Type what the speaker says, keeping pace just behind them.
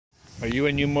Are you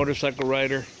a new motorcycle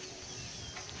rider?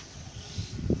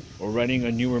 Or riding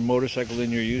a newer motorcycle than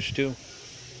you're used to?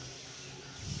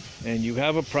 And you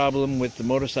have a problem with the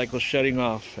motorcycle shutting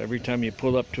off every time you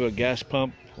pull up to a gas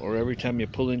pump or every time you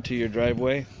pull into your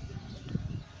driveway?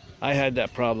 I had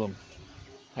that problem.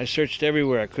 I searched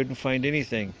everywhere. I couldn't find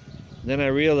anything. Then I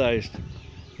realized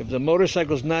if the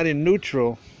motorcycle's not in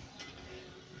neutral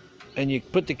and you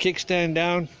put the kickstand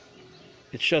down,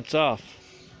 it shuts off.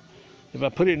 If I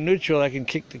put it in neutral, I can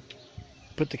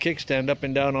put the kickstand up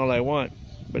and down all I want.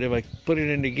 But if I put it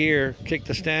into gear, kick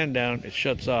the stand down, it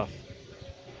shuts off.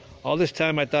 All this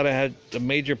time I thought I had a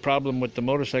major problem with the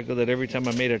motorcycle, that every time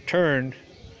I made a turn,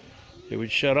 it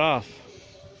would shut off.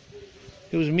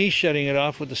 It was me shutting it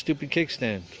off with the stupid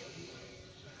kickstand.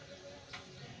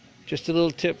 Just a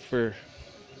little tip for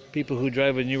people who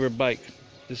drive a newer bike.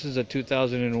 This is a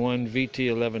 2001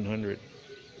 VT 1100.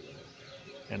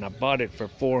 And I bought it for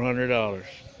 $400.